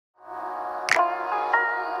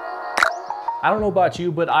I don't know about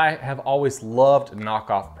you, but I have always loved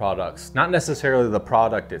knockoff products. Not necessarily the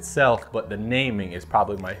product itself, but the naming is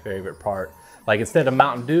probably my favorite part. Like instead of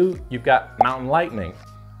Mountain Dew, you've got Mountain Lightning.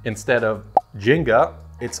 Instead of Jenga,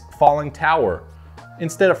 it's Falling Tower.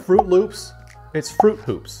 Instead of Fruit Loops, it's Fruit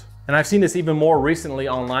Hoops. And I've seen this even more recently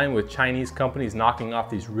online with Chinese companies knocking off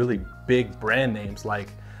these really big brand names like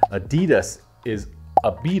Adidas is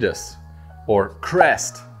Abitas, or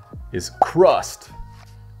Crest is Crust,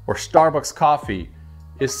 or Starbucks coffee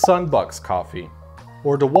is Sunbucks coffee,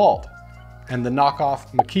 or DeWalt and the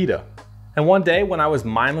knockoff Makita. And one day when I was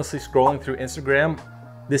mindlessly scrolling through Instagram,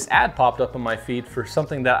 this ad popped up on my feed for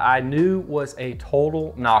something that I knew was a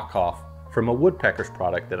total knockoff from a Woodpeckers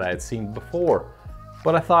product that I had seen before.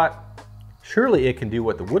 But I thought, surely it can do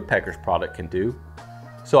what the Woodpeckers product can do.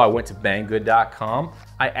 So I went to banggood.com,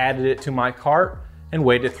 I added it to my cart, and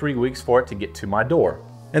waited 3 weeks for it to get to my door.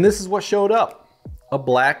 And this is what showed up. A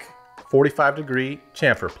black 45-degree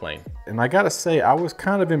chamfer plane. And I gotta say, I was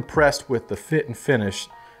kind of impressed with the fit and finish.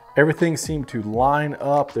 Everything seemed to line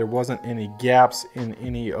up. There wasn't any gaps in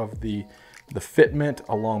any of the fitment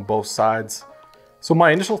along both sides. So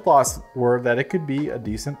my initial thoughts were that it could be a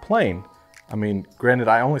decent plane. I mean, granted,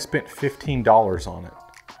 I only spent $15 on it.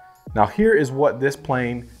 Now here is what this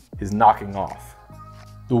plane is knocking off.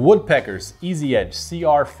 The Woodpeckers Easy Edge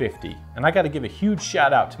CR50. And I gotta give a huge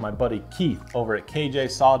shout out to my buddy Keith over at KJ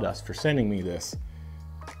Sawdust for sending me this.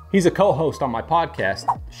 He's a co-host on my podcast,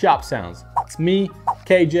 Shop Sounds. It's me,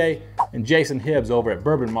 KJ, and Jason Hibbs over at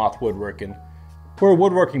Bourbon Moth Woodworking. We're a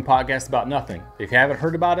woodworking podcast about nothing. If you haven't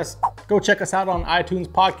heard about us, go check us out on iTunes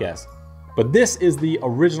podcast. But this is the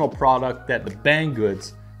original product that the Bang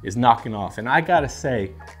Goods is knocking off. And I gotta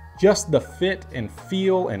say, just the fit and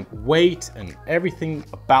feel and weight and everything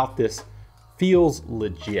about this feels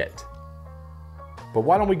legit. But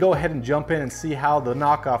why don't we go ahead and jump in and see how the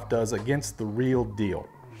knockoff does against the real deal.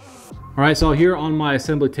 All right, so here on my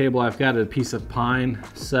assembly table, I've got a piece of pine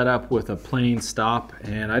set up with a plain stop,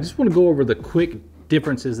 and I just want to go over the quick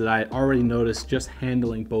differences that I already noticed just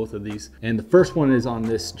handling both of these. And the first one is on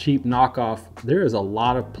this cheap knockoff. There is a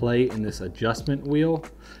lot of play in this adjustment wheel.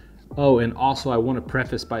 Oh, and also I want to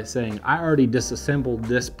preface by saying I already disassembled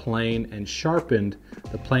this plane and sharpened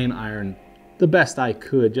the plane iron the best I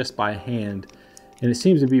could just by hand. And it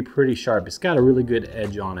seems to be pretty sharp. It's got a really good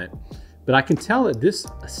edge on it. But I can tell that this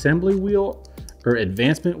assembly wheel or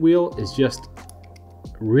advancement wheel is just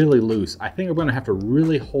really loose. I think I'm gonna have to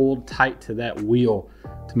really hold tight to that wheel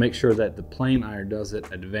to make sure that the plane iron doesn't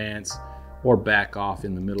advance or back off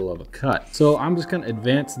in the middle of a cut. So I'm just gonna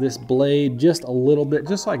advance this blade just a little bit,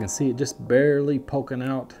 just so I can see it just barely poking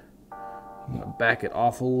out. I'm gonna back it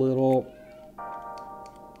off a little.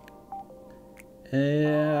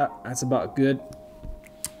 Yeah, that's about good.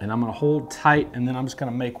 And I'm gonna hold tight, and then I'm just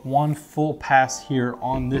gonna make one full pass here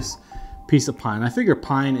on this piece of pine. I figure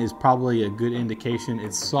pine is probably a good indication.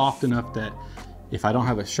 It's soft enough that if I don't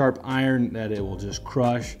have a sharp iron, that it will just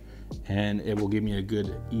crush, and it will give me a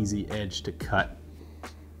good easy edge to cut.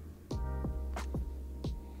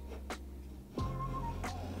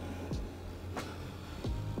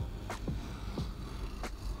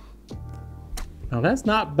 Now that's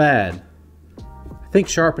not bad. I think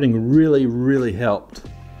sharpening really helped.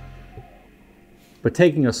 But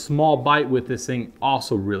taking a small bite with this thing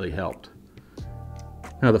also really helped.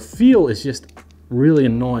 Now the feel is just really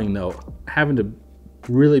annoying though. Having to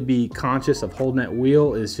really be conscious of holding that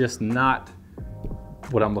wheel is just not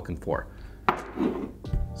what I'm looking for.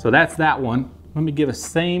 So that's that one. Let me give a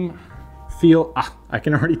same feel. I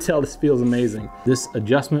can already tell this feels amazing. This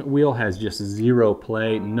adjustment wheel has just zero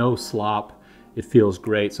play, no slop. It feels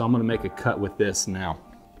great. So I'm gonna make a cut with this now.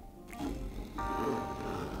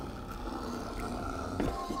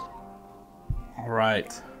 All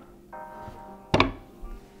right.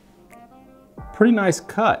 Pretty nice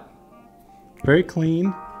cut. Very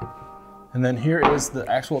clean. And then here is the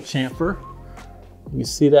actual chamfer. You can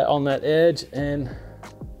see that on that edge, and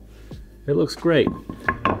it looks great.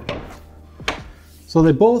 So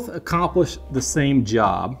they both accomplish the same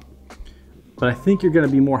job, but I think you're gonna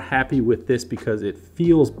be more happy with this because it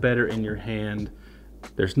feels better in your hand.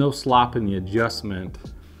 There's no slop in the adjustment.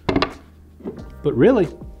 But really,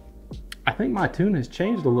 I think my tune has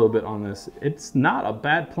changed a little bit on this. It's not a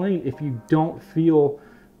bad plane if you don't feel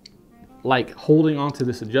like holding onto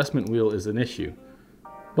this adjustment wheel is an issue.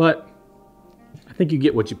 But I think you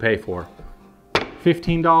get what you pay for.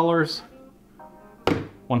 $15,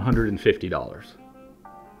 $150.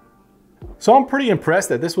 So I'm pretty impressed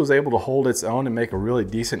that this was able to hold its own and make a really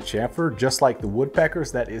decent chamfer, just like the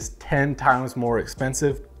Woodpeckers that is 10 times more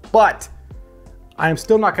expensive. But I am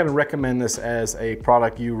still not going to recommend this as a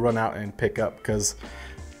product you run out and pick up, because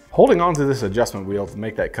holding on to this adjustment wheel to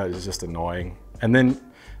make that cut is just annoying. And then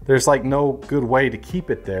there's like no good way to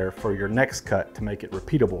keep it there for your next cut to make it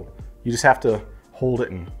repeatable. You just have to hold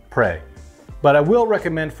it and pray. But I will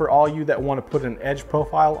recommend for all you that want to put an edge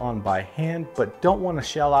profile on by hand, but don't want to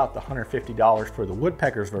shell out the $150 for the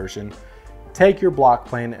Woodpeckers version, take your block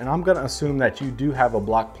plane, and I'm going to assume that you do have a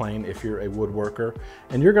block plane if you're a woodworker,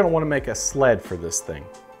 and you're going to want to make a sled for this thing.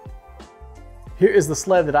 Here is the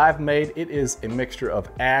sled that I've made. It is a mixture of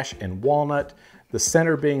ash and walnut, the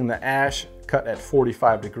center being the ash cut at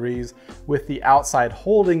 45 degrees with the outside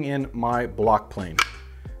holding in my block plane.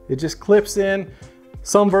 It just clips in.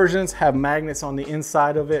 Some versions have magnets on the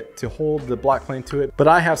inside of it to hold the block plane to it, but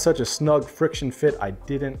I have such a snug friction fit, I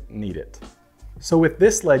didn't need it. So with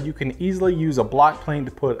this sled, you can easily use a block plane to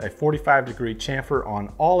put a 45-degree chamfer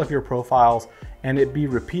on all of your profiles, and it be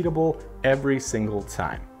repeatable every single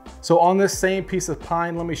time. So on this same piece of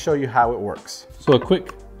pine, let me show you how it works. So a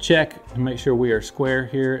quick check to make sure we are square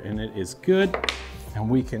here and it is good. And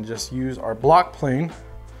we can just use our block plane,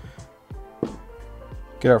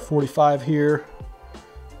 get our 45 here,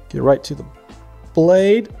 get right to the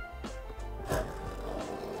blade.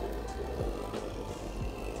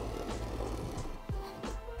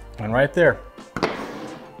 And right there.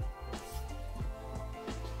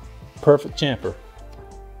 Perfect chamfer.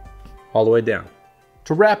 All the way down.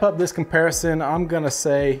 To wrap up this comparison, I'm gonna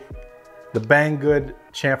say the Banggood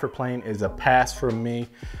chamfer plane is a pass for me.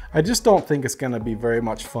 I just don't think it's gonna be very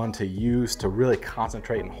much fun to use to really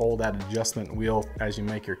concentrate and hold that adjustment wheel as you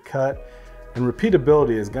make your cut. And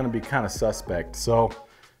repeatability is gonna be kind of suspect. So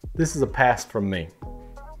this is a pass from me.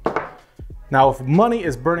 Now, if money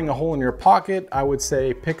is burning a hole in your pocket, I would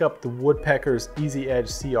say pick up the Woodpeckers Easy Edge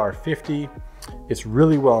CR50. It's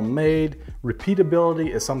really well made.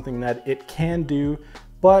 Repeatability is something that it can do,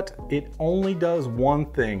 but it only does one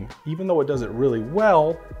thing. Even though it does it really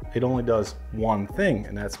well, it only does one thing,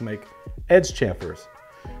 and that's make edge chamfers.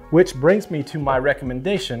 Which brings me to my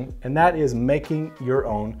recommendation, and that is making your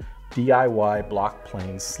own DIY block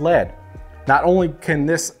plane sled. Not only can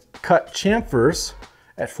this cut chamfers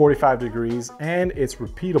at 45 degrees and it's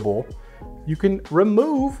repeatable, you can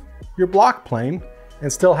remove your block plane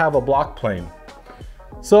and still have a block plane.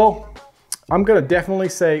 So I'm gonna definitely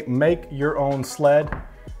say make your own sled.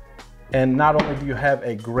 And not only do you have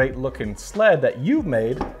a great looking sled that you've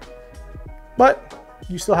made, but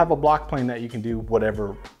you still have a block plane that you can do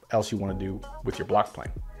whatever else you wanna do with your block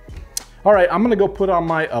plane. All right, I'm gonna go put on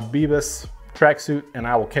my Abibus tracksuit and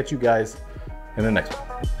I will catch you guys in the next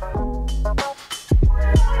one.